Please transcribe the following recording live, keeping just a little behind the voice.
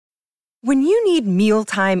When you need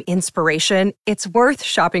mealtime inspiration, it's worth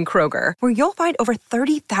shopping Kroger, where you'll find over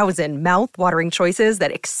 30,000 mouth-watering choices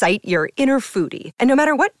that excite your inner foodie. And no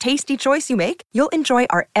matter what tasty choice you make, you'll enjoy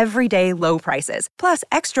our everyday low prices, plus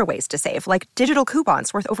extra ways to save, like digital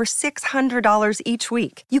coupons worth over $600 each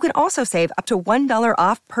week. You can also save up to $1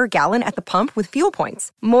 off per gallon at the pump with fuel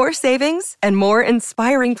points. More savings and more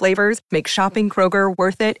inspiring flavors make shopping Kroger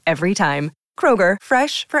worth it every time. Kroger,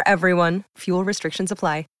 fresh for everyone. Fuel restrictions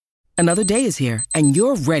apply. Another day is here, and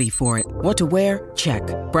you're ready for it. What to wear? Check.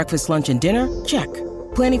 Breakfast, lunch, and dinner? Check.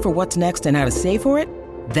 Planning for what's next and how to save for it?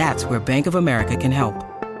 That's where Bank of America can help.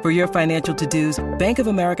 For your financial to-dos, Bank of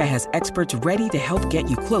America has experts ready to help get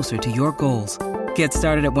you closer to your goals. Get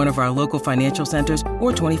started at one of our local financial centers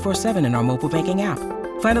or 24/7 in our mobile banking app.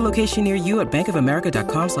 Find a location near you at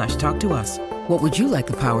bankofamerica.com/talktous. What would you like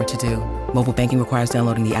the power to do? Mobile banking requires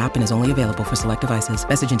downloading the app and is only available for select devices.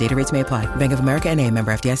 Message and data rates may apply. Bank of America N.A.,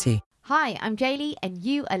 member FDIC. Hi, I'm Jaylee, and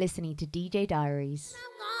you are listening to DJ Diaries.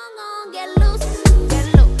 Get loose,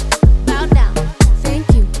 bow down. Thank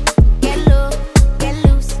you. Get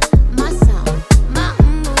loose, my sound, my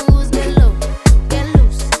moves. Get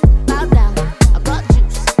loose, bow down. I got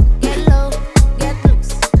juice. Get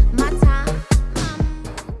loose, my time, my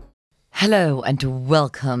moves. Hello and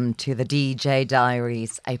welcome to the DJ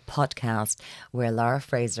Diaries, a podcast where Lara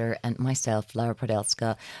Fraser and myself, Lara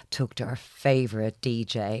Podelska, talk to our favourite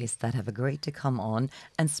DJs that have agreed to come on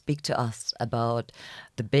and speak to us about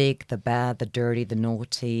the big, the bad, the dirty, the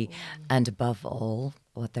naughty, and above all,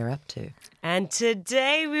 what they're up to. And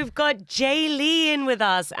today we've got Jaylee in with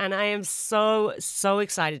us, and I am so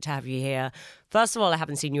excited to have you here. First of all, I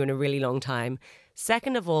haven't seen you in a really long time.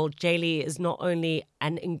 Second of all, Jaylee is not only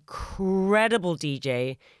an incredible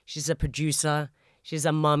DJ, she's a producer, she's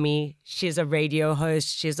a mummy, she's a radio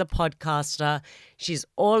host, she's a podcaster, she's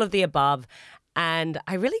all of the above. And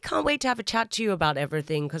I really can't wait to have a chat to you about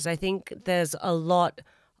everything, because I think there's a lot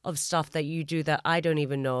of stuff that you do that I don't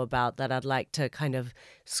even know about that I'd like to kind of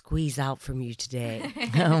squeeze out from you today.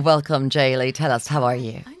 Welcome, Jaylee. Tell us, how are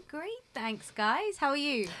you? I'm great, thanks, guys. How are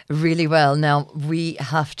you? Really well. Now, we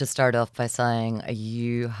have to start off by saying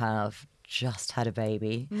you have just had a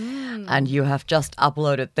baby and you have just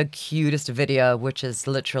uploaded the cutest video, which is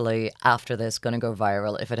literally after this going to go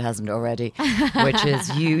viral if it hasn't already, which is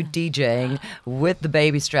you DJing with the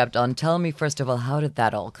baby strapped on. Tell me, first of all, how did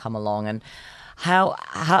that all come along, and how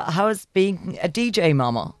is being a DJ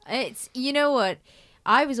mama? It's, you know what?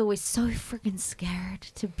 I was always so freaking scared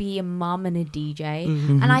to be a mum and a DJ.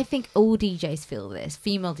 And I think all DJs feel this,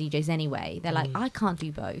 female DJs anyway. They're like, I can't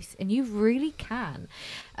do both. And you really can.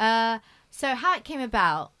 So how it came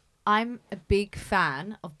about, I'm a big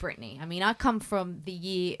fan of Britney. I mean, I come from the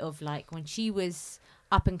year of like when she was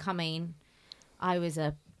up and coming. I was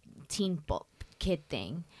a teen pop kid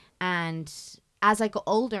thing. And as I got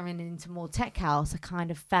older and into more tech house, I kind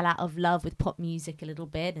of fell out of love with pop music a little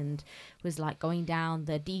bit and was like going down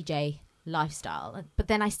the DJ lifestyle. But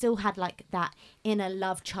then I still had like that inner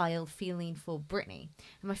love child feeling for Britney.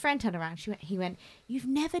 And my friend turned around, he went, "You've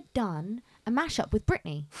never done a mashup with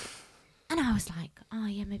Britney." And I was like, oh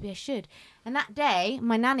yeah, maybe I should. And that day,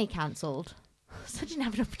 my nanny cancelled. So I didn't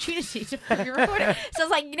have an opportunity to fucking record it. So I was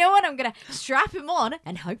like, you know what? I'm going to strap him on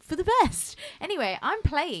and hope for the best. Anyway, I'm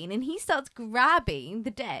playing and he starts grabbing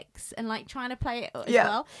the decks and like trying to play it as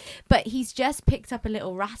well. But he's just picked up a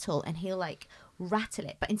little rattle and he'll like rattle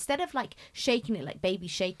it. But instead of like shaking it like baby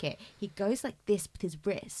shake it, he goes like this with his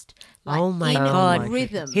wrist. Like, oh my God.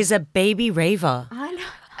 Rhythm. He's a baby raver. I know.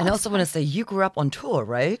 And I also want to say, you grew up on tour,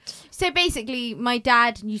 right? So basically, my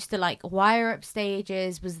dad used to like wire up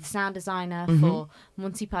stages, was the sound designer for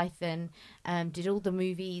Monty Python, did all the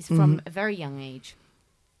movies from a very young age.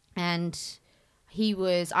 And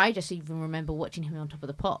I just even remember watching him on Top of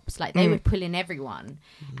the Pops. Like they would pull in everyone.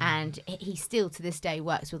 And he still to this day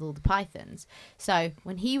works with all the Pythons. So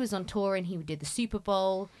when he was on tour and he did the Super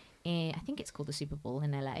Bowl, I think it's called the Super Bowl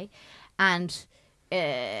in LA. And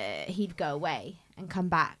he'd go away and come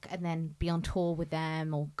back and then be on tour with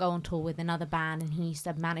them or go on tour with another band, and he used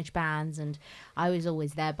to manage bands and I was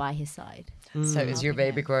always there by his side. So is your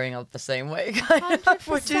baby growing up the same way? 100%.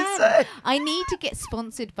 Would you say? I need to get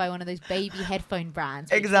sponsored by one of those baby headphone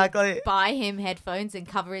brands. Exactly. Buy him headphones and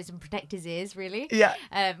cover his and protect his ears, really. Yeah.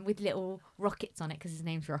 With little rockets on it because his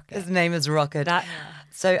name's Rocket. His name is Rocket.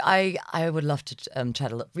 So I would love to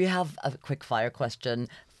chat a little. We have a quick fire question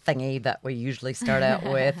thingy that we usually start out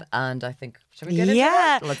with, and I think, should we get into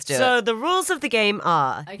it? Let's do it. So the rules of the game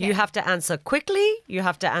are you have to answer quickly, you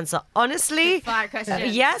have to answer honestly. Fire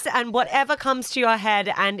question. Yes, and whatever comes to your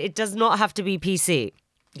head, and it does not have to be PC.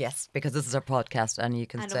 Yes, because this is our podcast and you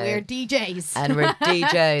can And say... we're DJs. And we're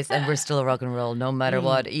DJs and we're still rock and roll no matter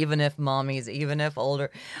what, even if mommies, even if older,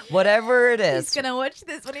 whatever it is. He's gonna watch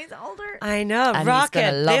this when he's older. I know. And he's gonna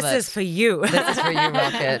Rocket, love this it. is for you. This is for you,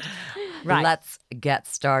 Rocket. Right. Let's get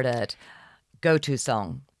started. Go-to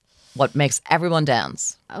song. What makes everyone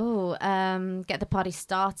dance? Oh, Get the Party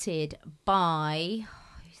Started by...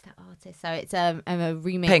 who's that artist? So it's a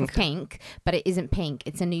remake Pink. of Pink, but it isn't Pink.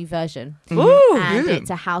 It's a new version. Ooh. And it's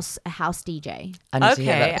a house DJ. I need to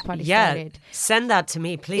hear Okay. that. Party Yeah. started. Send that to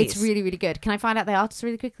me, please. It's really, really good. Can I find out the artist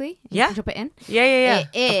really quickly? And Yeah. You can drop it in? Yeah.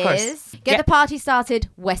 It Of course. is Get the Party Started,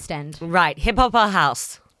 West End. Right. Hip hop or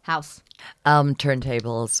house? House.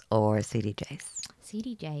 Turntables or CDJs?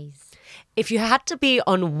 CDJs. If you had to be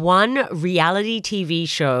on one reality TV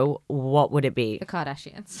show, what would it be? The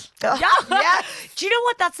Kardashians. Yes. Do you know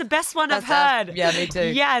what? That's the best one I've That's heard. yeah, me too.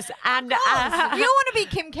 Yes, and You don't want to be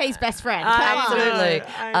Kim K's best friend. Come on.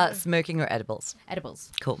 Absolutely. Smoking or edibles?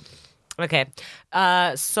 Edibles. Cool. okay.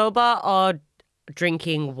 Sober or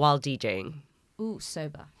drinking while DJing? Ooh,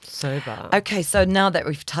 sober. Sober. Okay, so now that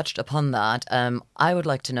we've touched upon that, I would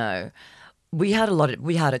like to know. We had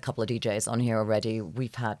a couple of DJs on here already.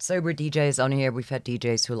 We've had sober DJs on here. We've had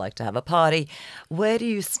DJs who like to have a party. Where do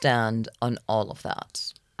you stand on all of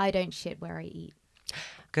that? I don't shit where I eat.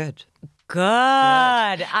 Good. Good.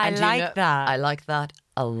 I And you like know- that. I like that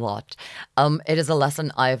a lot. It is a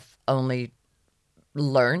lesson I've only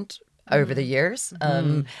learned over the years,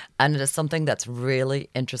 and it is something that's really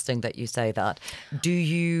interesting that you say that. Have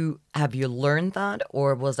you learned that,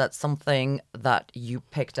 or was that something that you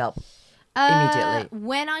picked up immediately?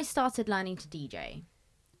 When I started learning to DJ,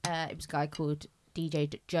 it was a guy called DJ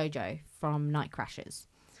Jojo from Night Crashers.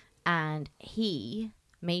 And he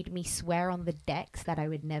made me swear on the decks that I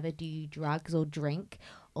would never do drugs or drink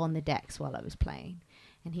on the decks while I was playing.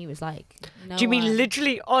 And he was like, no. Do you mean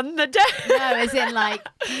literally on the deck? No, as in like,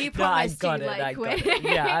 do you promise got to it, I like got when- it.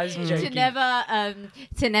 Yeah, I was joking.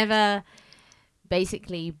 to never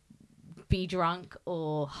basically be drunk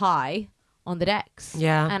or high on the decks.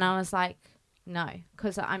 Yeah. And I was like, no,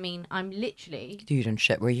 because I mean, I'm literally, You don't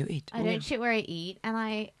shit where you eat. I don't shit where I eat, and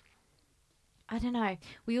I don't know.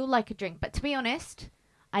 We all like a drink, but to be honest,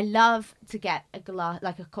 I love to get a glass,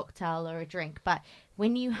 like a cocktail or a drink. But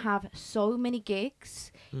when you have so many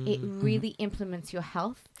gigs, it really implements your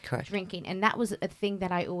health. Correct. Drinking, and that was a thing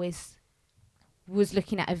that I always was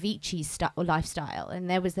looking at Avicii's lifestyle, and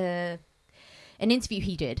there was an interview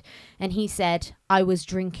he did, and he said I was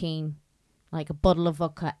drinking like a bottle of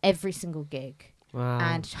vodka every single gig. Wow.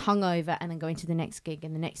 And hungover, and then going to the next gig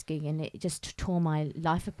and the next gig, and it just tore my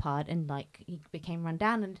life apart, and like he became run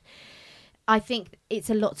down. And I think it's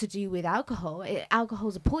a lot to do with alcohol.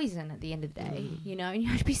 Alcohol's a poison at the end of the day, you know, and you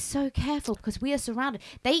have to be so careful because we are surrounded.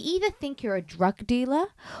 They either think you're a drug dealer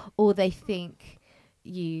or they think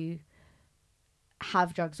you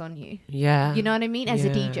have drugs on you. Yeah. You know what I mean? As a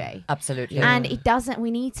Yeah. DJ. Absolutely. And it doesn't,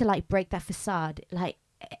 we need to like break that facade. Like,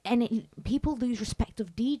 and people lose respect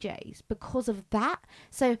of DJs because of that.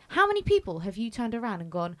 So how many people have you turned around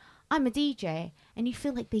and gone, I'm a DJ, and you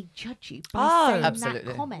feel like they judge you by saying absolutely.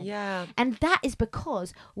 that comment? Yeah. And that is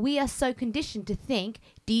because we are so conditioned to think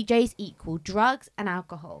DJs equal drugs and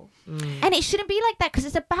alcohol. And it shouldn't be like that because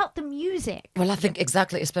it's about the music. Well, I think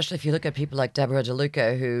exactly, especially if you look at people like Deborah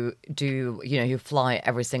DeLuca who who fly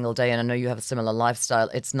every single day, and I know you have a similar lifestyle.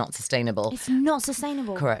 It's not sustainable. It's not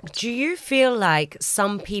sustainable. Correct. Do you feel like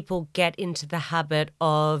some people get into the habit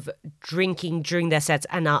of drinking during their sets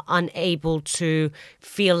and are unable to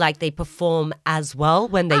feel like they perform as well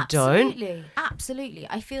when they don't? Absolutely.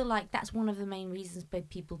 I feel like that's one of the main reasons why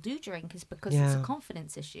people do drink is because it's a Yeah.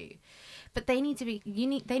 confidence issue. But they need to be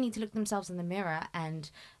they need to look themselves in the mirror,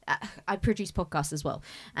 and I produce podcasts as well,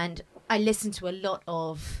 and I listen to a lot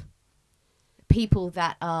of people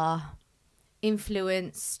that are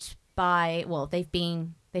influenced by, well,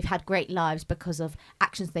 they've had great lives because of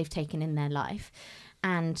actions they've taken in their life.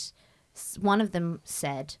 And one of them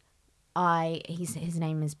said, his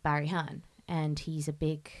name is Barry Hearn, and he's a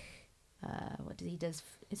big what does he does?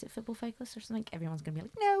 Is it Football Focus or something? Everyone's gonna be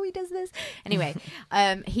like, no, he does this. Anyway,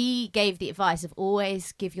 he gave the advice of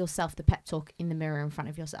always give yourself the pep talk in the mirror in front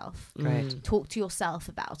of yourself. Right. Talk to yourself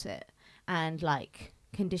about it, and like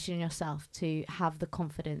condition yourself to have the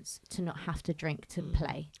confidence to not have to drink to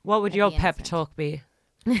play. What would at your the end pep of it. talk be?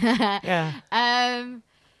 Yeah.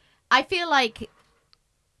 I feel like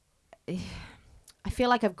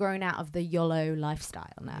I've grown out of the YOLO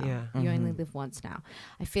lifestyle now. Yeah. You only live once now.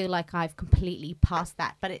 I feel like I've completely passed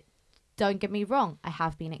that. But don't get me wrong, I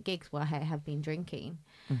have been at gigs where I have been drinking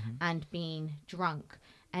and being drunk,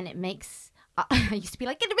 and I used to be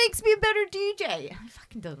like, it makes me a better DJ. It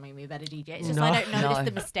fucking doesn't make me a better DJ. It's just I don't notice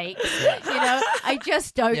the mistakes. You know, I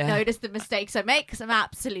just don't notice the mistakes I make because I'm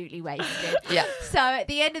absolutely wasted. Yeah. So at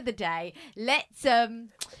the end of the day, let's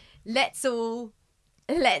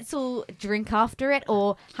all drink after it.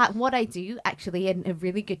 Or what I do actually, and a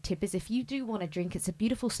really good tip is, if you do want to drink, it's a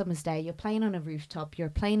beautiful summer's day, you're playing on a rooftop, you're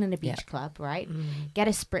playing in a beach club, right? Get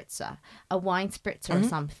a spritzer, a wine spritzer or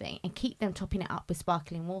something, and keep them topping it up with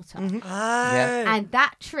sparkling water. And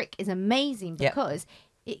that trick is amazing because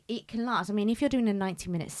it can last. I mean, if you're doing a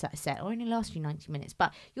 90-minute set, it'll only last you 90 minutes,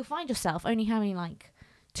 but you'll find yourself only having like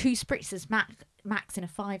 2 spritzers max in a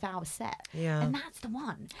 5-hour set. Yeah. And that's the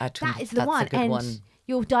one. Actually, That is the that's one. a good And one.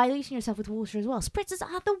 you're diluting yourself with water as well. Spritzers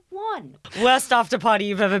are the one. Worst after party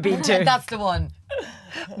you've ever been to. That's the one.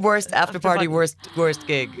 Worst after party, worst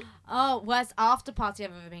gig. Oh, worst after party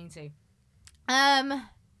I've ever been to.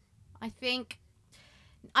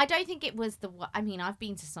 I don't think it was the one. I mean, I've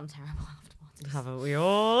been to some terrible after parties. Haven't we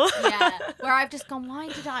all? Yeah, where I've just gone,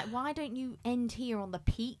 why don't you end here on the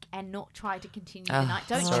peak and not try to continue the night?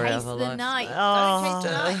 Don't story chase of a the life. night. Oh. Don't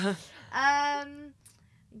chase the night.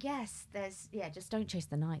 Yes, just don't chase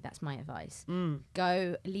the night. That's my advice.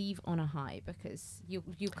 Go leave on a high, because you'll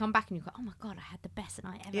come back and you'll go, oh my God, I had the best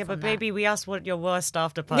night ever. Yeah, from but that." baby, we asked what your worst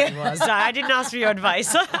after party was. So I didn't ask for your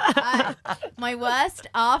advice. My worst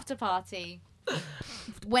after party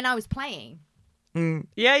when I was playing.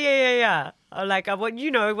 Yeah. Like,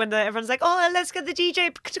 when everyone's like, oh, let's get the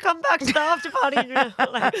DJ to come back to the after party. You know,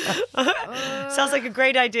 like, sounds like a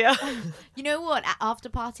great idea. You know what? At after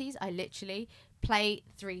parties, I literally play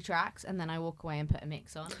 3 tracks and then I walk away and put a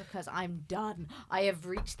mix on, because I'm done. I have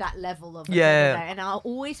reached that level of and I'll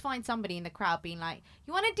always find somebody in the crowd being like,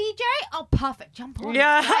 you want a DJ? Oh, perfect, jump on.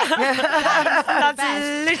 Yeah. That's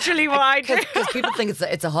That's literally what I do. Because people think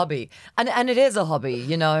it's a hobby, and it is a hobby.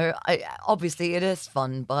 You know, obviously it is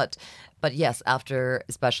fun, but yes, after,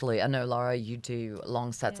 especially, I know, Laura, you do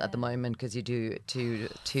long sets at the moment because you do two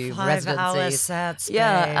 5-hour residencies. sets,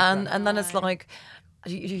 Yeah, babe. and then it's like,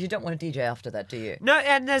 you don't want to DJ after that, do you? No,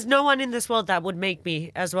 and there's no one in this world that would make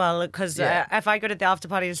me as well. Because if I go to the after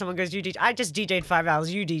party and someone goes, you DJ, I just DJ'd 5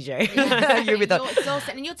 hours, you DJ. You're with that. You're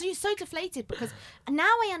exhausted, and you're so deflated, because now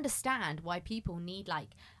I understand why people need like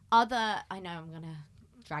other. I know I'm gonna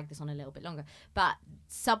drag this on a little bit longer, but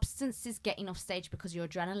substances getting off stage because your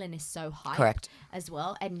adrenaline is so high. Correct. As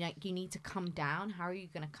well, and like you need to come down. How are you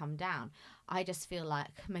going to come down? I just feel like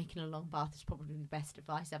making a long bath is probably the best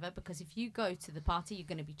advice ever, because if you go to the party, you're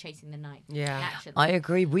going to be chasing the night. Yeah. Naturally. I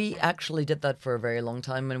agree. We actually did that for a very long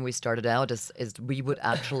time when we started out. Is we would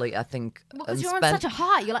actually, I think, because you're on spend- such a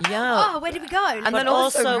high. You're like, Yeah. oh, where did we go? And But then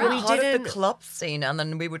also, also, we we part of didn't- the club scene, and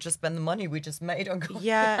then we would just spend the money we just made on going.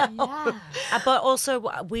 Yeah. yeah. But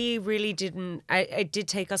also, we really didn't. It did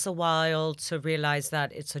take us a while to realize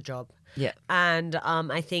that it's a job. Yeah. And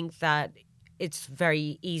I think that it's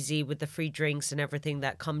very easy with the free drinks and everything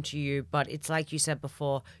that come to you. But it's like you said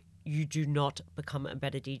before, you do not become a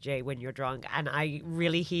better DJ when you're drunk. And I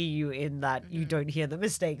really hear you in that you don't hear the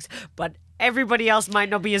mistakes. But everybody else might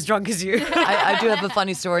not be as drunk as you. I do have a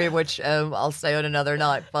funny story, which I'll say on another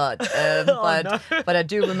night. But but I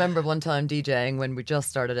do remember one time DJing when we just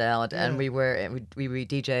started out, and we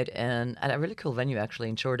DJ'd in at a really cool venue actually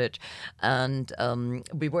in Shoreditch, and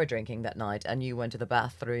we were drinking that night, and you went to the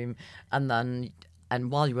bathroom, and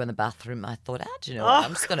while you were in the bathroom, I thought, do you know what?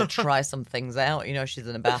 I'm just going to try some things out. You know, she's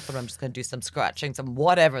in the bathroom. I'm just going to do some scratching, some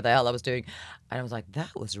whatever the hell I was doing. And I was like,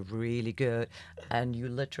 that was really good. And you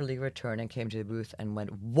literally returned and came to the booth and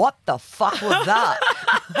went, what the fuck was that?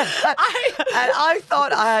 And I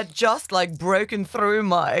thought I had just like broken through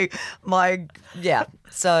my yeah.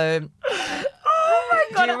 So, Oh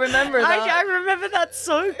my God. do you remember that? I remember that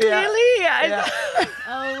so clearly. Yeah.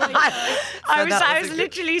 Oh my God. I that was was a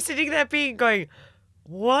literally sitting there going,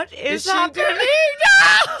 what is she happening doing-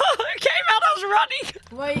 now? I came out, I was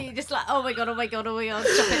running. Were you just like, oh my God, oh my God, oh my God,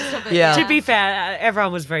 stop it. Yeah. To be fair,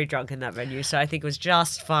 everyone was very drunk in that venue, so I think it was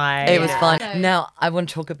just fine. It was fun. So- Now, I want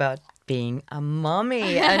to talk about being a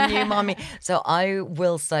mommy, a new mommy. So I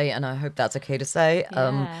will say, and I hope that's okay to say,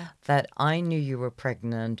 Yeah. that I knew you were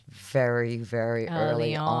pregnant very, very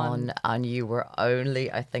early on. And you were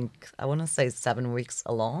only, I think, I want to say 7 weeks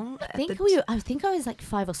along. I think I was like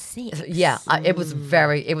 5 or 6. Yeah, it was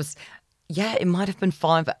it might have been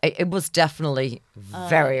 5. It was definitely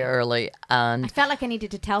very early. And I felt like I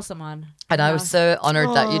needed to tell someone. And I was so honored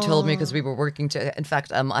that you told me, because we were working to. In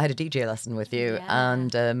fact, I had a DJ lesson with you, Yeah.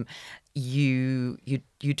 and you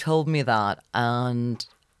told me that, and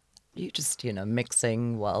you just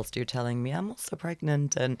mixing whilst you're telling me I'm also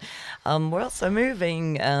pregnant, and we're also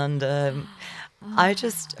moving, and I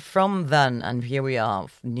just from then and here we are,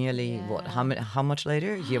 nearly what? Yeah. How much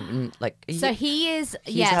later? So he is,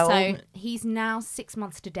 how so old? he's now 6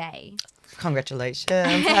 months today.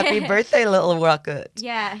 Congratulations, happy birthday, little rocket.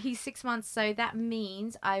 Yeah, he's 6 months. So that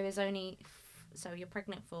means I was only, so you're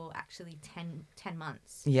pregnant for actually 10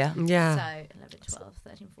 months. Yeah. Yeah. So 11, 12,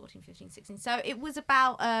 13, 14, 15, 16. So it was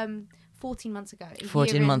about 14 months ago.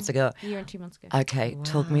 14 months ago. A year and 2 months ago. Okay,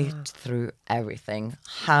 talk me through everything.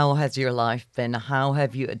 How has your life been? How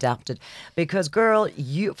have you adapted? Because, girl,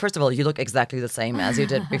 you first of all, you look exactly the same as you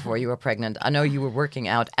did before you were pregnant. I know you were working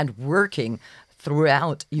out and working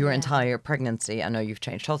throughout your entire pregnancy. I know you've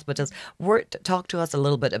changed hospitals. Talk to us a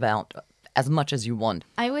little bit about as much as you want.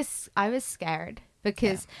 I was scared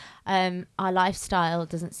because our lifestyle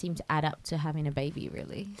doesn't seem to add up to having a baby,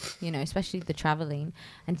 really. You know, especially the traveling,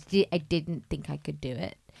 and I didn't think I could do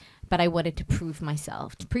it, but I wanted to prove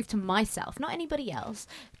to myself, not anybody else,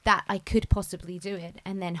 that I could possibly do it,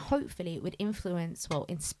 and then hopefully it would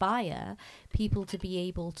inspire people to be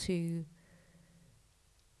able to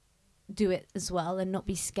do it as well and not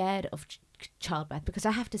be scared of childbirth. Because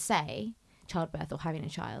I have to say, childbirth or having a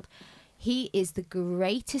child, he is the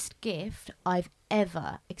greatest gift I've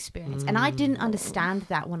ever experienced. And I didn't understand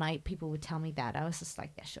that when people would tell me that. I was just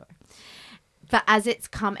like, yeah, sure. But as it's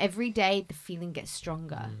come every day, the feeling gets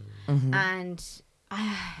stronger. And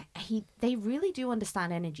they really do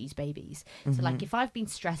understand energies, babies. So like if I've been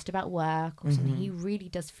stressed about work or something, he really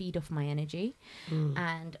does feed off my energy.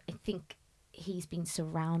 And I think he's been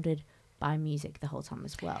surrounded by music the whole time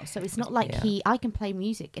as well. So it's not like I can play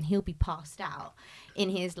music and he'll be passed out in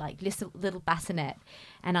his like little bassinet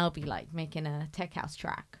and I'll be like making a tech house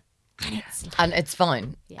track. And it's like, And it's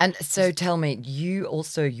fine. Yeah. And so tell me, you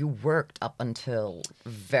worked up until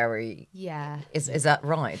very... yeah. Is that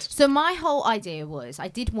right? So my whole idea was I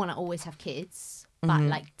did want to always have kids, but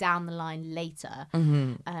like down the line later.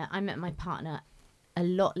 I met my partner a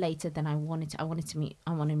lot later than I wanted to. I wanted to meet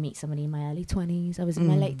somebody in my early 20s. I was in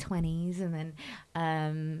my late 20s, and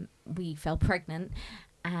then we fell pregnant,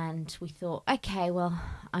 and we thought, okay, well,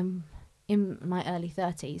 I'm in my early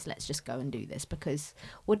 30s. Let's just go and do this, because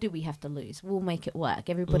what do we have to lose? We'll make it work.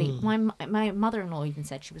 Everybody, my mother-in-law even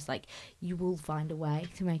said, she was like, you will find a way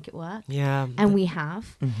to make it work. Yeah. And we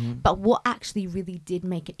have. But what actually really did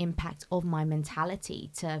make an impact of my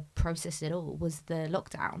mentality to process it all was the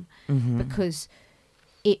lockdown, because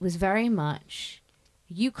it was very much,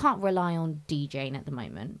 you can't rely on DJing at the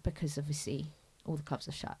moment because obviously all the clubs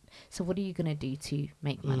are shut. So what are you going to do to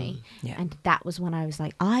make money? Yeah. And that was when I was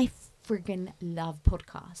like, I friggin' love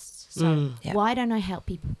podcasts. So why don't I help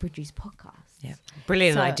people produce podcasts? Yeah.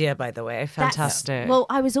 Brilliant So idea, by the way. Fantastic. Well,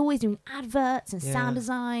 I was always doing adverts and sound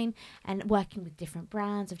design and working with different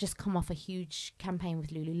brands. I've just come off a huge campaign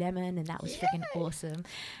with Lululemon, and that was friggin' awesome.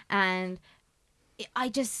 And I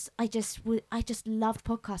just loved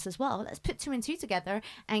podcasts as well. Let's put 2 and 2 together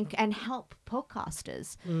and help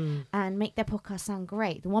podcasters and make their podcast sound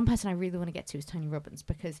great. The one person I really want to get to is Tony Robbins,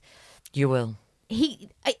 because You will. he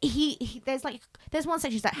there's one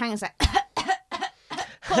section that hangs like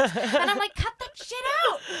and I'm like, cut that shit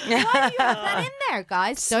out. Why do you have that in there,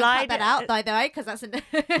 guys? Don't Slide cut that out, by the way, because that's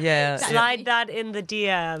Yeah. Slide that in the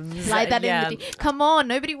DMs. Slide that Yeah. in. Come on,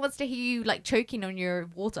 nobody wants to hear you like choking on your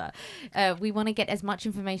water. We want to get as much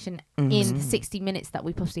information in the 60 minutes that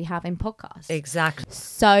we possibly have in podcasts. Exactly.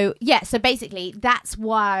 So yeah, so basically that's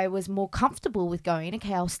why I was more comfortable with going,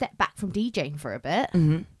 okay, I'll step back from DJing for a bit,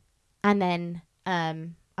 and then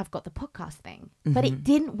I've got the podcast thing. But it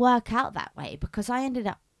didn't work out that way, because I ended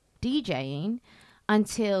up DJing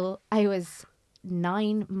until I was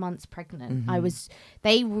 9 months pregnant.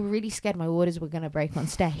 They were really scared my waters were going to break on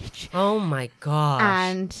stage. Oh my gosh.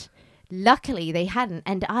 And luckily they hadn't,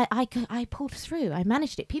 and I pulled through. I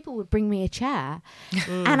managed it. People would bring me a chair,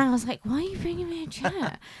 and I was like, why are you bringing me a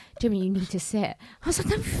chair? Jimmy, you need to sit. I was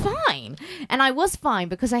like, I'm fine. And I was fine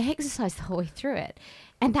because I exercised the whole way through it,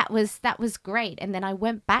 and that was great. And then I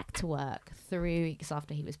went back to work 3 weeks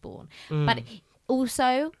after he was born. But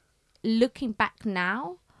also, looking back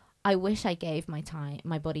now, I wish I gave my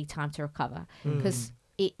body time to recover, because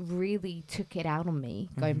it really took it out on me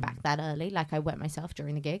going back that early. Like, I wet myself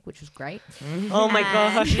during the gig, which was great. Oh my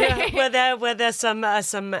gosh. Were there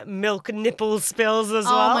some milk nipple spills as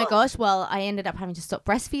well? Oh my gosh. Well, I ended up having to stop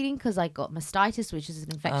breastfeeding because I got mastitis, which is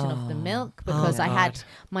an infection of the milk, because I had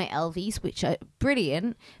my LVs, which are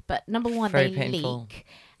brilliant, but number one, Very they painful. leak.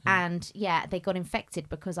 And yeah, they got infected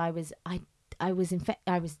because I was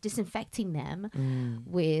disinfecting them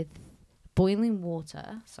with boiling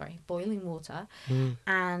water,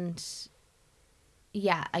 and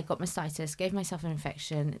yeah, I got mastitis, gave myself an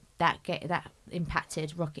infection. That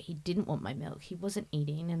impacted Rocket. He didn't want my milk. He wasn't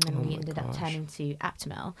eating. And then we ended up turning to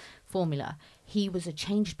Aptamel formula. He was a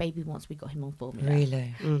changed baby once we got him on formula.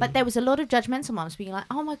 Really? But there was a lot of judgmental moms being like,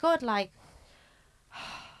 oh my God, like,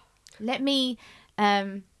 let me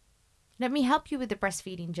help you with the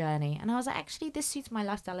breastfeeding journey. And I was like, actually, this suits my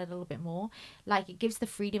lifestyle a little bit more. Like, it gives the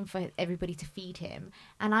freedom for everybody to feed him.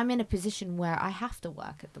 And I'm in a position where I have to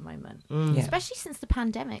work at the moment, especially since the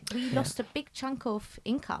pandemic. We lost a big chunk of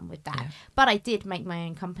income with that. But I did make my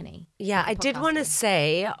own company. Yeah, I did want to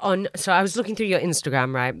say so I was looking through your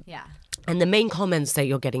Instagram, right? Yeah. And the main comments that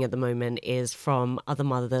you're getting at the moment is from other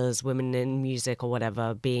mothers, women in music or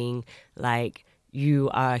whatever, being like, you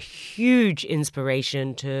are a huge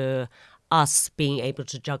inspiration to us being able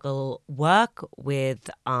to juggle work with,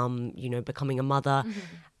 becoming a mother.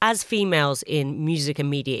 As females in music and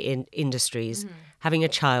media industries, having a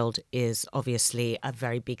child is obviously a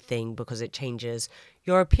very big thing because it changes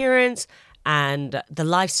your appearance and the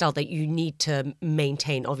lifestyle that you need to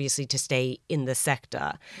maintain, obviously, to stay in the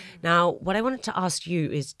sector. Now, what I wanted to ask you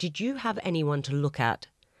is, did you have anyone to look at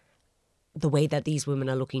the way that these women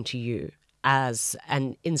are looking to you as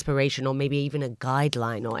an inspiration or maybe even a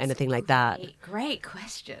guideline or anything like that? Great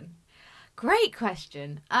question.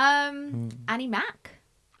 Annie Mac.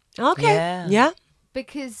 Okay. Yeah.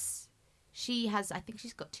 Because I think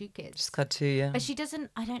she's got 2 kids. Just got 2, yeah. But she doesn't,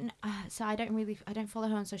 I don't follow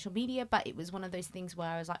her on social media, but it was one of those things where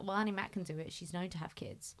I was like, well, Annie Mac can do it. She's known to have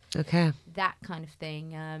kids. Okay. That kind of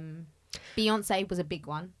thing. Beyonce was a big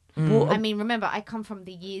one. Well, I mean, remember, I come from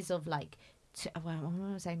the years of like, I'm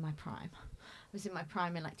going to say my prime. I was in my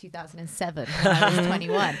prime in like 2007 when I was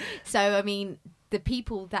 21. So, I mean, the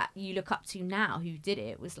people that you look up to now who did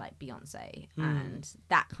it was like Beyonce and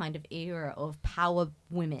that kind of era of power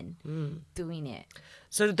women doing it.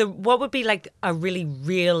 So what would be like a really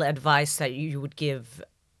real advice that you would give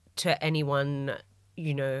to anyone,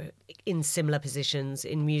 in similar positions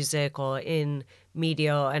in music or in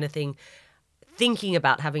media or anything, thinking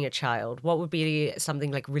about having a child? What would be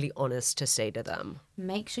something like really honest to say to them?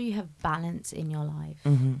 Make sure you have balance in your life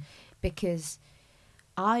because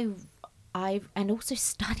and also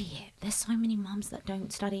study it. There's so many mums that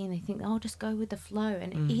don't study and they think, oh, just go with the flow.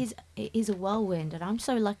 And it is a whirlwind. And I'm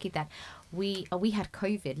so lucky that we had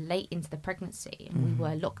COVID late into the pregnancy and we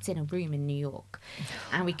were locked in a room in New York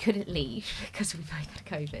and we couldn't leave because we both had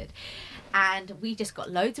COVID. And we just got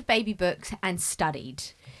loads of baby books and studied.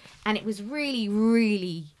 And it was really,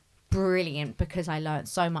 really brilliant because I learned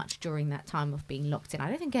so much during that time of being locked in. I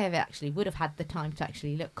don't think I ever actually would have had the time to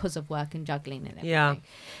actually look because of work and juggling and everything. Yeah.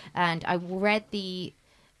 And I read the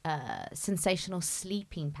sensational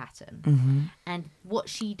sleeping pattern. And what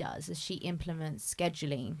she does is she implements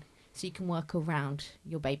scheduling so you can work around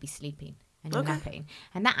your baby sleeping and your napping.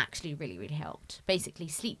 And that actually really, really helped. Basically,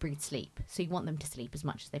 sleep breeds sleep. So you want them to sleep as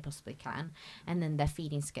much as they possibly can. And then their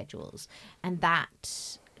feeding schedules. And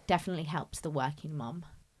that definitely helps the working mom.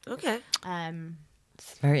 Okay.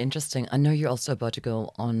 It's very interesting. I know you're also about to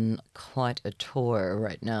go on quite a tour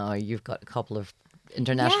right now. You've got a couple of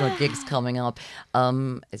international gigs coming up.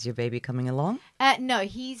 Is your baby coming along? No,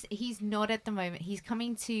 he's not at the moment. He's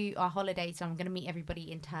coming to our holiday, so I'm going to meet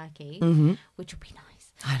everybody in Turkey, which will be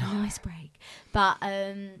nice. I know. A nice break. But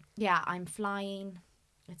I'm flying.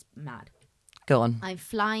 It's mad. Go on. I'm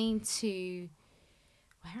flying to...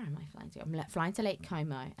 Where am I flying to? I'm flying to Lake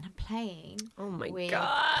Como and I'm playing with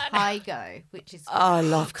Kygo, which is... Oh, I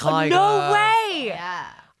love Kygo. No way! Yeah.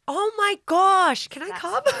 Oh my gosh. Can I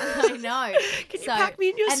come? I know. Can you pack me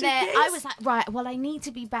in your suitcase? And then I was like, right, well, I need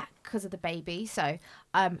to be back because of the baby. So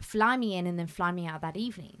fly me in and then fly me out that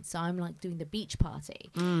evening. So I'm like doing the beach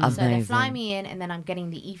party. So they fly me in and then I'm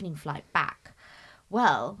getting the evening flight back.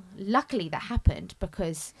 Well, luckily that happened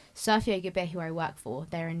because Surf Yoga Bear, who I work for,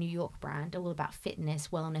 they're a New York brand, all about fitness,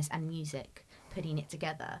 wellness, and music, putting it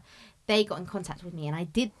together. They got in contact with me, and I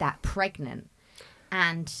did that pregnant.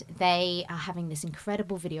 And they are having this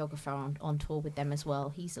incredible videographer on tour with them as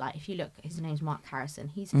well. He's like, if you look, his name's Mark Harrison.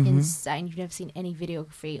 He's insane. You've never seen any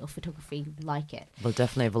videography or photography like it. We'll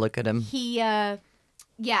definitely have a look at him. So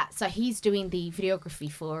he's doing the videography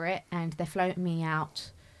for it, and they're floating me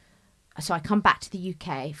out. So I come back to the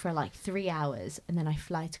UK for like 3 hours and then I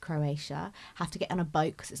fly to Croatia, have to get on a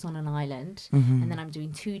boat because it's on an island. And then I'm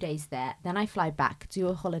doing 2 days there. Then I fly back, do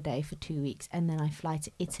a holiday for 2 weeks. And then I fly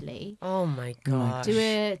to Italy. Oh my God. Do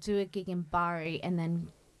a gig in Bari and then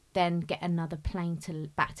then get another plane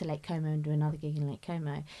back to Lake Como and do another gig in Lake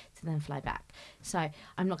Como to then fly back. So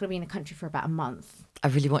I'm not going to be in the country for about a month. I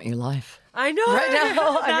really want your life. I know. Right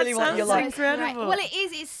now, I That really want your sounds life. incredible. Well, it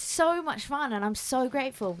is. It's so much fun, and I'm so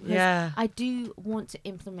grateful. Because Yeah. I do want to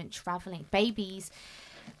implement traveling. Babies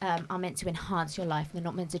are meant to enhance your life. They're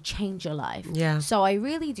not meant to change your life. Yeah. So I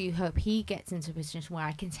really do hope he gets into a position where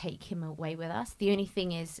I can take him away with us. The only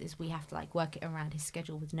thing is we have to like work it around his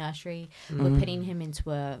schedule with nursery. We're putting him into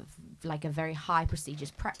a very high prestigious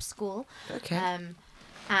prep school. Okay.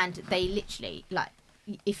 And they literally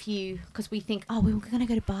because we think, oh, we're going to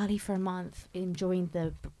go to Bali for a month, enjoying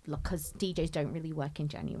because DJs don't really work in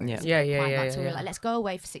January. Yeah. So Yeah, we're yeah, quite yeah, nuts. So yeah. we're like, let's go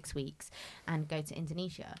away for 6 weeks and go to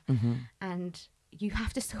Indonesia. Mm-hmm. And you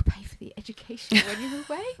have to still pay for the education when you're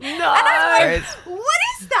away. No. And I'm like, what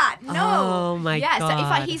is that? No. Oh, my yeah, so if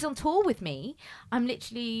God. he's on tour with me, I'm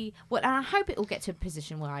literally and I hope it will get to a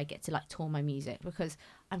position where I get to like tour my music, because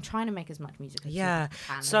I'm trying to make as much music as Yeah.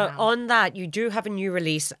 I can So around. on that, you do have a new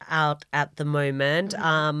release out at the moment.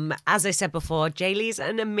 As I said before, Jaylee's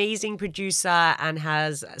an amazing producer and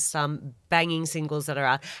has some banging singles that are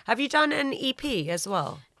out. Have you done an EP as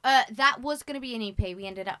well? That was going to be an EP. We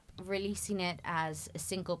ended up releasing it as a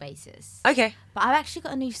single basis. Okay. But I've actually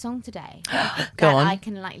got a new song today Go that on. I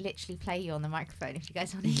can like literally play you on the microphone if you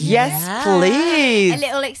guys want to hear Yes, Yeah. please. it. A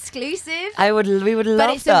little exclusive. We would love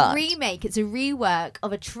But it's that. a remake. It's a rework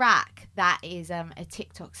of a track that is a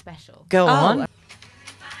TikTok special. Go Oh. on.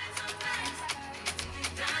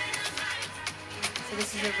 So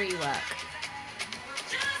this is a rework.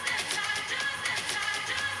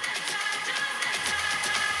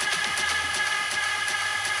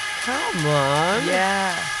 Come on.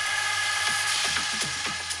 Yeah.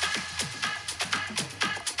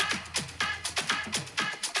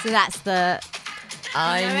 So that's the.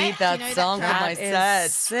 I You know need it? that You know that song for track? my That set.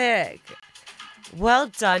 is sick. Well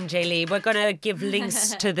done, Jaylee. We're going to give links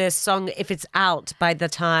to this song if it's out by the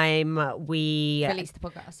time we Release the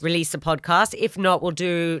podcast. release the podcast. If not, we'll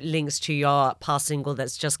do links to your past single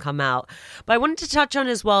that's just come out. But I wanted to touch on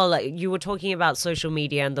as well, like you were talking about social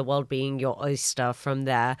media and the world being your oyster from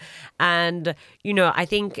there. And, you know, I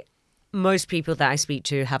think most people that I speak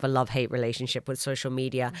to have a love-hate relationship with social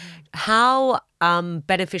media. How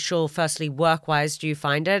beneficial, firstly, work-wise, do you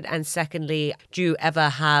find it? And secondly, do you ever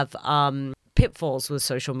have pitfalls with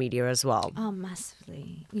social media as well? Oh,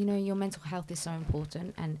 massively. You know, your mental health is so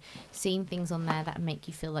important, and seeing things on there that make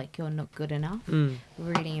you feel like you're not good enough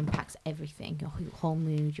really impacts everything, your whole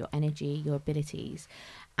mood, your energy, your abilities.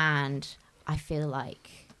 And I feel like,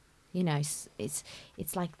 you know, it's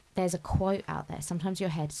like there's a quote out there. Sometimes you're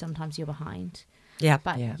ahead, sometimes you're behind. Yeah.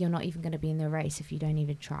 But Yeah. you're not even going to be in the race if you don't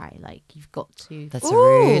even try. Like, you've got to... That's Ooh.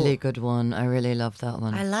 a really good one. I really love that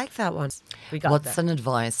one. I like that one. We got What's that. an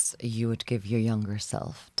advice you would give your younger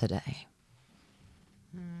self today?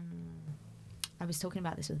 I was talking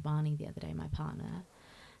about this with Barney the other day, my partner,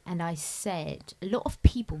 and I said a lot of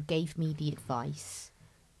people gave me the advice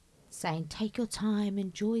saying, take your time,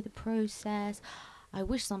 enjoy the process. I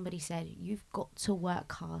wish somebody said, you've got to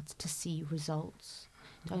work hard to see results.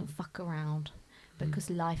 Don't fuck around, because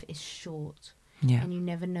life is short Yeah. and you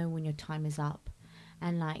never know when your time is up.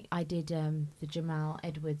 And like I did the Jamal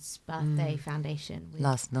Edwards Birthday Foundation with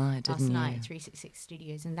Last night, last didn't night you? at 366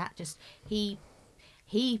 Studios, and that just he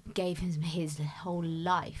gave him his whole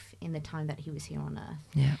life in the time that he was here on Earth.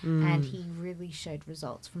 Yeah. And he really showed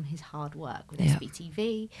results from his hard work with Yeah.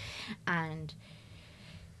 SBTV, and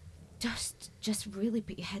just really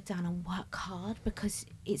put your head down and work hard, because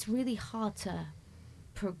it's really hard to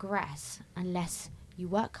progress unless you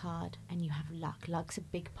work hard and you have luck. Luck's a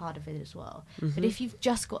big part of it as well. But if you've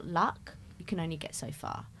just got luck, you can only get so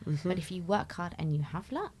far. But if you work hard and you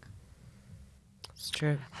have luck, It's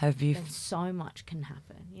true. Have you? then so much can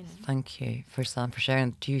happen, you know. Thank you for Sam for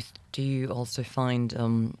sharing. Do you also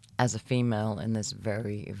find as a female in this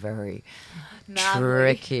very very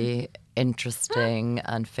tricky, interesting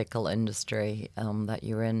and fickle industry that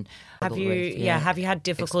you're in? Have you have you had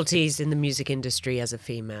difficulties in the music industry as a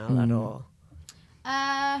female at all?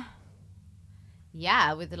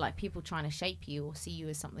 Yeah, with like people trying to shape you or see you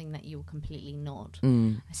as something that you're completely not.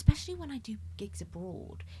 Mm. Especially when I do gigs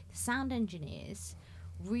abroad, the sound engineers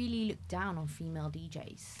really look down on female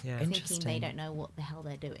DJs, Yeah. thinking they Interesting. don't know what the hell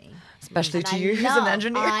they're doing. Especially And to I you as an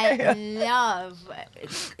engineer. I love,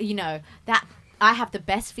 you know, that I have the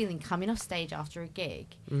best feeling coming off stage after a gig,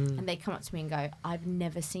 and they come up to me and go, "I've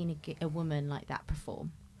never seen a woman like that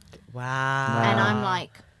perform." Wow. And I'm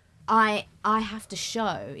like, I have to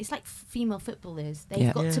show. It's like female footballers. They've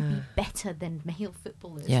Yeah. got to be Yeah. better than male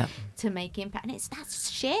footballers Yeah. to make impact. And that's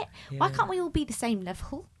shit. Why can't we all be the same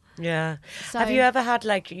level? Yeah. So- Have you ever had,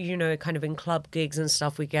 like, you know, kind of in club gigs and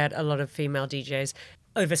stuff, we get a lot of female DJs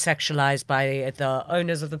over sexualized by the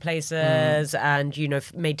owners of the places and, you know,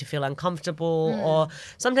 made to feel uncomfortable, or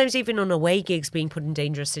sometimes even on away gigs being put in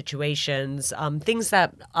dangerous situations, things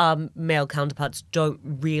that male counterparts don't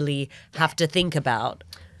really have to think about.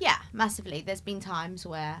 Yeah, massively. There's been times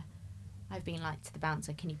where I've been like to the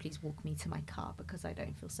bouncer, can you please walk me to my car because I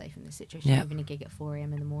don't feel safe in this situation. Yeah. Having a gig at 4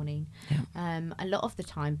 a.m. in the morning. A lot of the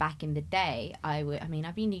time back in the day, I've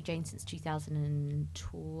been DJing since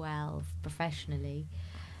 2012 professionally,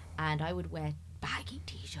 and I would wear baggy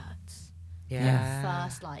t-shirts. Yeah.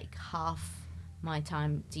 First, like, half my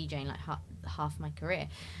time DJing, like half my career,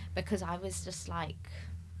 because I was just like,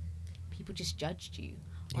 people just judged you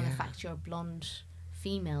on the fact you're a blonde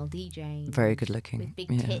female DJing, Very good looking. with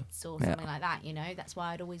big Yeah. tits or something like that, you know. That's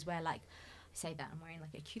why I'd always wear, like, I say that I'm wearing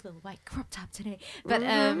like a cute little white crop top today, but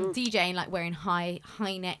DJing, like, wearing high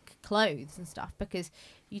neck clothes and stuff, because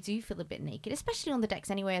you do feel a bit naked, especially on the decks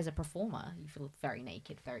anyway. As a performer, you feel very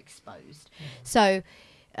naked, very exposed. So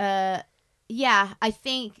yeah, I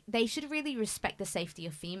think they should really respect the safety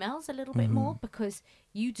of females a little bit more, because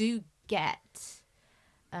you do get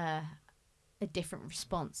a different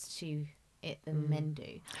response to it than men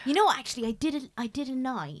do. You know what? Actually, I did a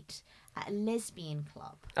night at a lesbian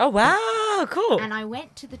club, Oh, wow. Cool. and I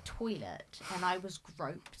went to the toilet and I was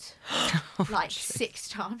groped like 6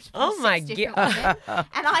 times. by Oh, 6 my different God. women.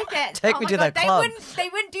 And I said, Take oh me my to God, that club. They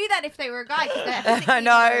wouldn't do that if they were a guy, because they're physically I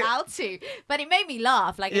know. allowed to. But it made me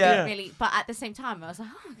laugh. Like, Yeah. it didn't really. But at the same time, I was like,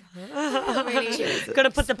 oh, God, really.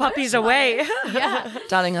 Gotta put the puppies away. Yeah.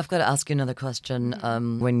 Darling, I've got to ask you another question.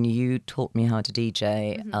 When you taught me how to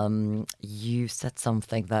DJ, you said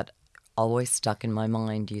something that always stuck in my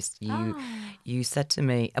mind. You said to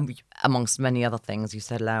me, amongst many other things, you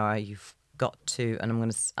said, Laura, you've got to, and I'm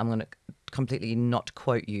gonna completely not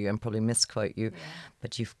quote you and probably misquote you,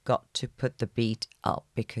 but you've got to put the beat up,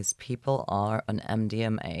 because people are on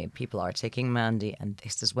MDMA, people are taking Mandy, and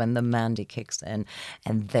this is when the Mandy kicks in,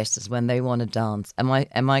 and this is when they want to dance. Am I?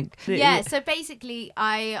 Yeah, so basically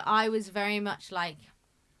I was very much like,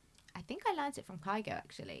 I think I learned it from Kygo,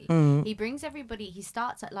 actually. He brings everybody, he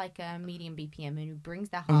starts at like a medium BPM, and he brings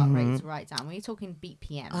their heart rates right down. When you're talking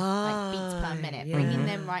BPM, like beats per minute, bringing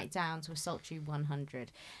them right down to a sultry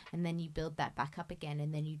 100. And then you build that back up again,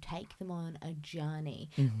 and then you take them on a journey.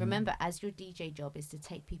 Remember, as your DJ job is to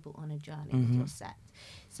take people on a journey with your set.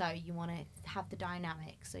 So you want to have the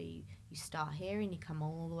dynamic. So you start here and you come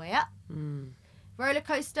all the way up. Roller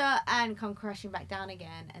coaster, and come crashing back down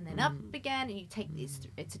again, and then up again, and you take this.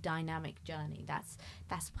 It's a dynamic journey. That's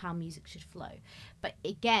how music should flow. But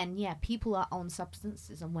again, yeah, people are on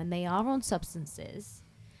substances, and when they are on substances,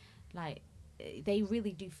 like, they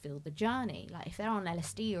really do feel the journey. Like, if they're on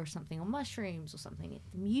LSD or something, or mushrooms or something, the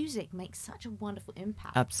music makes such a wonderful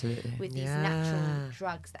impact. Absolutely. With these natural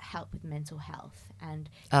drugs that help with mental health and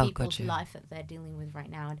people's gotcha. life that they're dealing with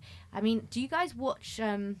right now. And I mean, do you guys watch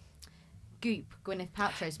Goop, Gwyneth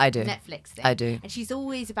Paltrow's I do. Netflix thing? I do. And she's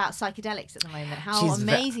always about psychedelics at the moment. How She's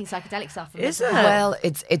amazing psychedelics are for Is mental it? health.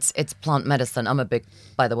 Well, it's plant medicine. I'm a big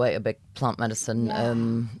plant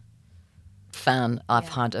medicine fan. I've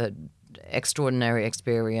had a extraordinary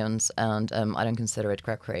experience, and I don't consider it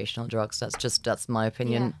recreational drugs. That's my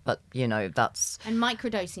opinion. Yeah. But you know, that's And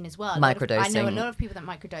microdosing as well. I know a Microdosing. lot of people that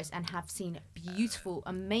microdose and have seen beautiful,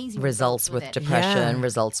 amazing results with it. depression, Yeah.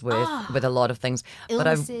 results with a lot of things.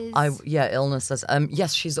 Illnesses. But illnesses.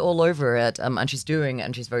 Yes, she's all over it, and she's doing it,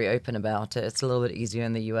 and she's very open about it. It's a little bit easier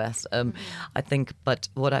in the US, I think. But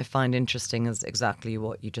what I find interesting is exactly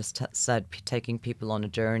what you just said: taking people on a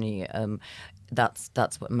journey.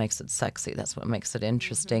 That's what makes it sexy. That's what makes it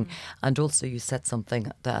interesting. And also, you said something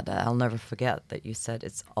that I'll never forget. That you said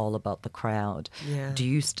it's all about the crowd. Yeah. Do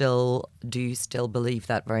you still believe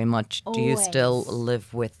that very much? Do you still Always.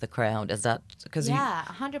 live with the crowd? Is that because Yeah,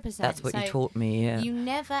 100%. that's what you So taught me? Yeah. You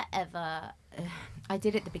never ever. I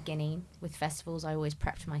did at the beginning with festivals. I always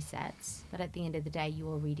prepped my sets, but at the end of the day, you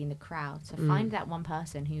are reading the crowd. So find that one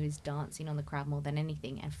person who is dancing on the crowd more than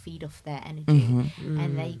anything, and feed off their energy.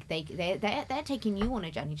 And they're taking you on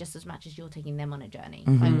a journey just as much as you're taking them on a journey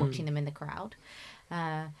by watching them in the crowd.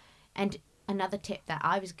 And another tip that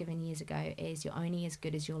I was given years ago is you're only as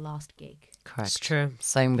good as your last gig. Correct. It's true.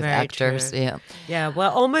 Same with Very actors. true. Yeah. Yeah, we're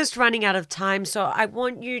almost running out of time, so I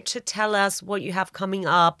want you to tell us what you have coming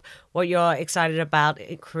up, what you're excited about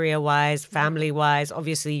career-wise, family-wise,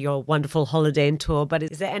 obviously your wonderful holiday and tour, but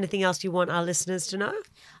is there anything else you want our listeners to know?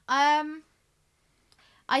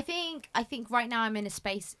 I think right now I'm in a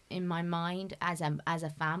space in my mind as a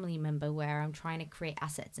family member where I'm trying to create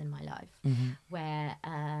assets in my life, where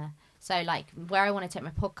So like where I want to take my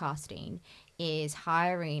podcasting is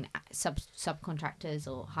hiring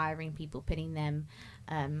subcontractors or hiring people, putting them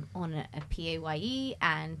on a PAYE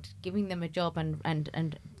and giving them a job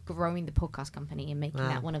and growing the podcast company and making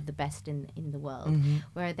that one of the best in the world,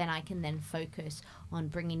 where then I can then focus on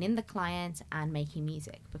bringing in the clients and making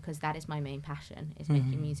music, because that is my main passion, is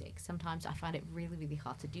making music. Sometimes I find it really, really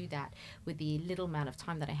hard to do that with the little amount of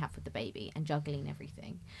time that I have with the baby and juggling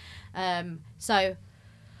everything. So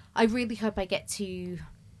I really hope I get to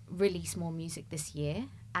release more music this year,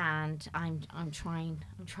 and I'm trying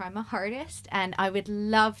my hardest, and I would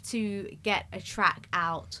love to get a track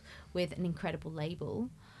out with an incredible label,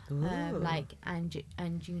 like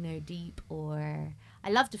Juno Deep, or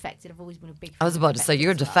I love Defected. I've always been a big fan. I was about to say,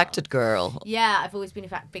 you're a as well. Defected girl. Yeah, I've always been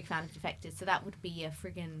a big fan of Defected, so that would be a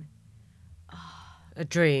friggin' A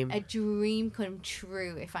dream. a dream come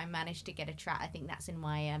true if I manage to get a track. I think that's in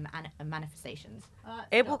my manifestations.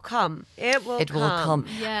 It will come. It will come.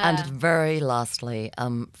 Yeah. And very lastly,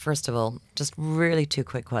 first of all, just really 2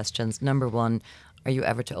 quick questions. Number 1, are you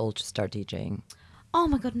ever too old to start DJing? Oh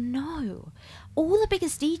my God, no. All the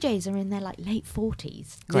biggest DJs are in their like late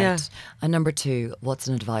 40s. Great. Yeah. And number 2, what's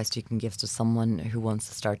an advice you can give to someone who wants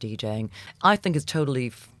to start DJing? I think it's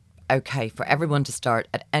totally okay for everyone to start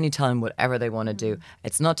at any time, whatever they want to do.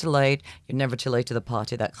 It's not too late. You're never too late to the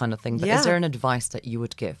party, that kind of thing. But is there an advice that you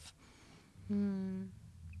would give?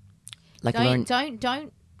 Like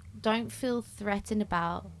Don't feel threatened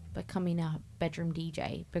about becoming a bedroom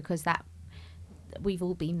DJ, because that we've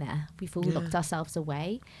all been there. We've all locked ourselves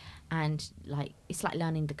away, and like it's like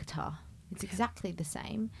learning the guitar. It's exactly the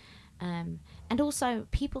same. And also,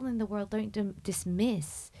 people in the world don't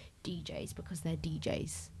dismiss DJs because they're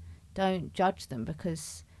DJs. Don't judge them,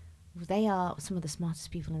 because they are some of the smartest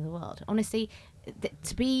people in the world. Honestly,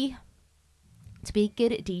 to be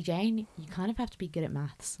good at DJing, you kind of have to be good at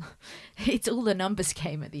maths. It's all the numbers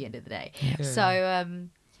game at the end of the day. Yeah. So,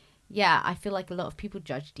 yeah, I feel like a lot of people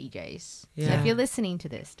judge DJs. Yeah. So if you're listening to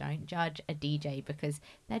this, don't judge a DJ, because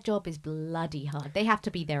their job is bloody hard. They have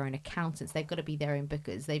to be their own accountants. They've got to be their own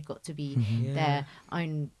bookers. They've got to be their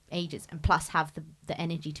own agents, and plus have the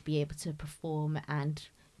energy to be able to perform and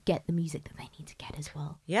get the music that they need to get as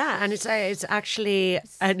well. Yeah, and it's actually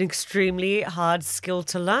an extremely hard skill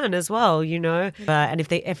to learn as well, you know. And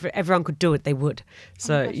if everyone could do it, they would.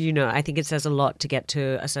 So, you know, I think it says a lot to get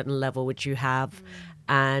to a certain level, which you have.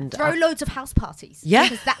 And throw loads of house parties. Yeah.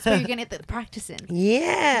 Because that's where you're going to get the practice in.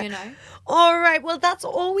 Yeah. You know? All right. Well, that's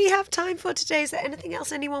all we have time for today. Is there anything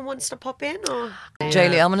else anyone wants to pop in? Or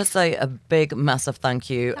Jaylee, I'm going to say a big, massive thank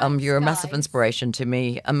you. Thanks, You're a massive guys. inspiration to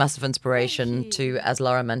me, a massive inspiration to, as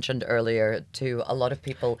Laura mentioned earlier, to a lot of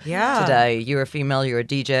people today. You're a female, you're a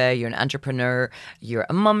DJ, you're an entrepreneur, you're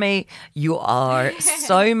a mummy, you are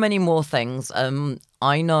so many more things.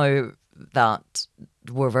 I know that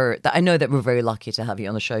we're very lucky to have you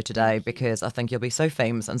on the show today, because I think you'll be so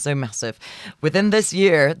famous and so massive within this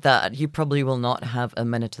year that you probably will not have a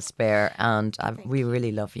minute to spare. And we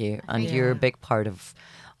really love you, and you're a big part of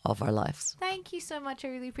our lives. Thank you so much. I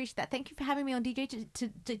really appreciate that. Thank you for having me on DJ to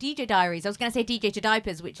DJ Diaries. I was going to say DJ to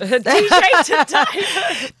Diapers, which is That's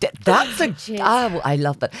I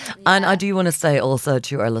love that. And I do want to say also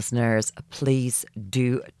to our listeners, please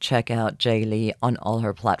do check out Jaylee on all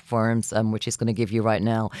her platforms, which she's going to give you right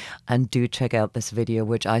now. And do check out this video,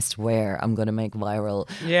 which I swear I'm going to make viral,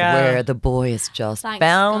 where the boy is just Thanks,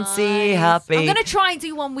 bouncy, guys. happy. I'm going to try and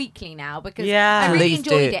do one weekly now, because Yeah. I really Please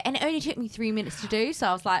enjoyed do. it. And it only took me 3 minutes to do, so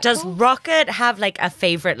I was like, does cool. Rocket have like a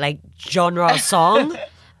favorite like genre song?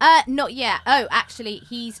 Not yet. Oh, actually,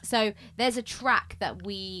 there's a track that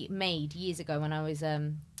we made years ago when I was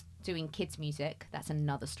doing kids music. That's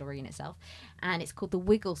another story in itself, and it's called the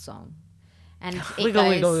Wiggle Song. And it Wiggle,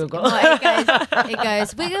 goes, wiggle, wiggle. well, it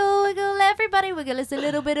goes, wiggle, wiggle, everybody wiggle. It's a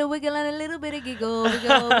little bit of wiggle and a little bit of giggle.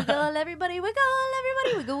 Wiggle, wiggle, everybody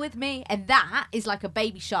wiggle with me. And that is like a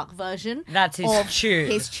Baby Shark version. That's his of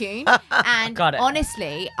tune. His tune. And Got it.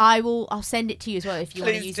 honestly, I'll send it to you as well if you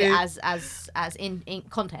want to use it as in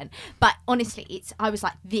content. But honestly, I was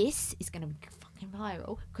like, this is going to be fucking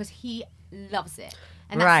viral, because he loves it.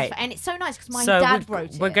 And that's Right. and it's so nice because my dad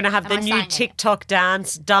wrote it. We're going to have and the I new sang it. TikTok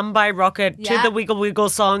dance done by Rocket to Yeah. the Wiggle Wiggle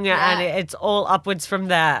song, and Yeah. it's all upwards from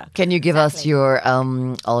there. Can you give us Exactly. your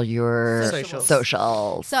all your Socials.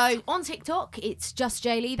 socials? So on TikTok, it's just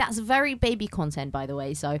Jaylee. That's very baby content, by the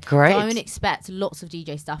way. So Great. don't expect lots of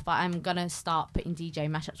DJ stuff. But I'm gonna start putting DJ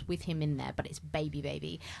mashups with him in there. But it's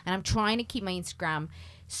baby, and I'm trying to keep my Instagram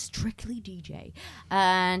strictly DJ,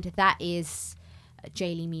 and that is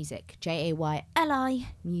Jaylee Music, JAYLI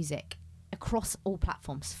Music, across all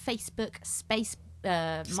platforms: Facebook,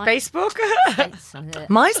 Facebook?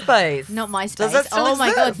 MySpace. Not MySpace. Does that still oh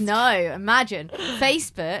my god, exist? no! Imagine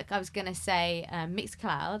Facebook. I was gonna say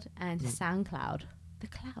Mixcloud and SoundCloud, the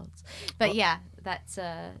clouds. But yeah, that's.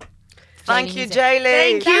 Thank you, Music. Jaylee.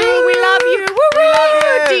 Thank you. We love you. We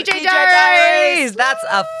love you. DJ Diaries. That's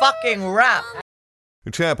a fucking wrap.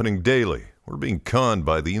 It's happening daily. We're being conned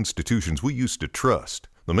by the institutions we used to trust.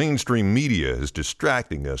 The mainstream media is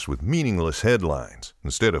distracting us with meaningless headlines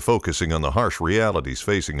instead of focusing on the harsh realities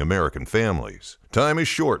facing American families. Time is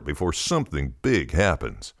short before something big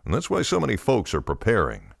happens, and that's why so many folks are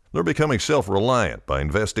preparing. They're becoming self-reliant by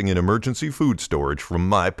investing in emergency food storage from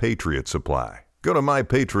My Patriot Supply. Go to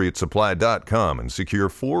MyPatriotSupply.com and secure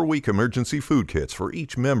 4-week emergency food kits for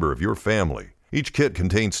each member of your family. Each kit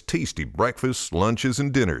contains tasty breakfasts, lunches,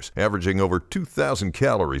 and dinners, averaging over 2,000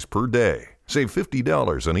 calories per day. Save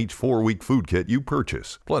 $50 on each 4-week food kit you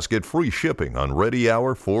purchase. Plus, get free shipping on Ready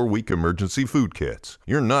Hour 4-week emergency food kits.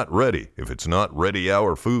 You're not ready if it's not Ready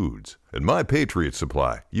Hour Foods. At My Patriot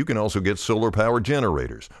Supply, you can also get solar power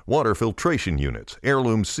generators, water filtration units,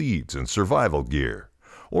 heirloom seeds, and survival gear.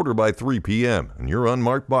 Order by 3 p.m. and your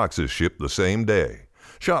unmarked boxes ship the same day.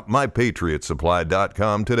 Shop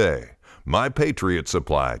MyPatriotSupply.com today.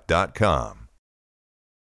 MyPatriotSupply.com.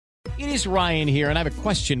 It is Ryan here, and I have a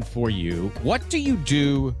question for you. What do you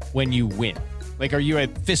do when you win? Like, are you a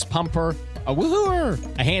fist pumper, a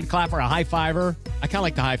woohooer, a hand clapper, a high fiver? I kind of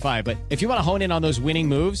like the high five, but if you want to hone in on those winning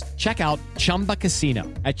moves, check out Chumba Casino.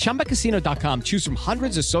 At ChumbaCasino.com, choose from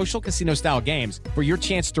hundreds of social casino-style games for your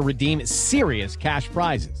chance to redeem serious cash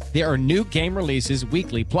prizes. There are new game releases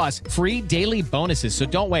weekly, plus free daily bonuses, so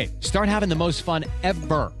don't wait. Start having the most fun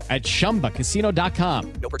ever at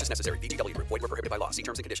ChumbaCasino.com. No purchase necessary. VGW Group. Void where prohibited by law. See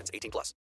terms and conditions. 18+.